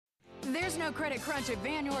There's no credit crunch at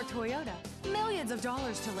Vann York Toyota. Millions of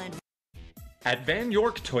dollars to lend. At Vann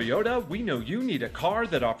York Toyota, we know you need a car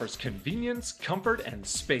that offers convenience, comfort, and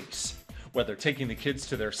space. Whether taking the kids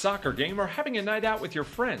to their soccer game or having a night out with your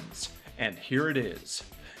friends. And here it is.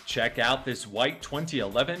 Check out this white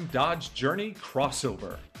 2011 Dodge Journey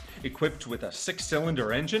crossover, equipped with a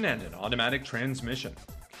 6-cylinder engine and an automatic transmission.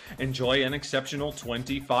 Enjoy an exceptional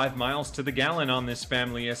 25 miles to the gallon on this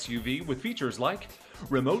family SUV with features like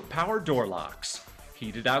remote power door locks,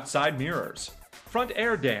 heated outside mirrors, front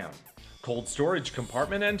air dam, cold storage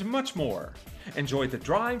compartment, and much more. Enjoy the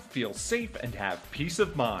drive, feel safe, and have peace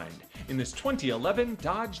of mind in this 2011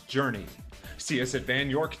 Dodge Journey. See us at Vann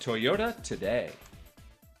York Toyota today.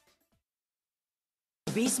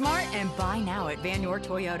 Be smart and buy now at Vann York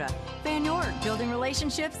Toyota. Vann York, building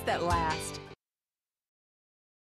relationships that last.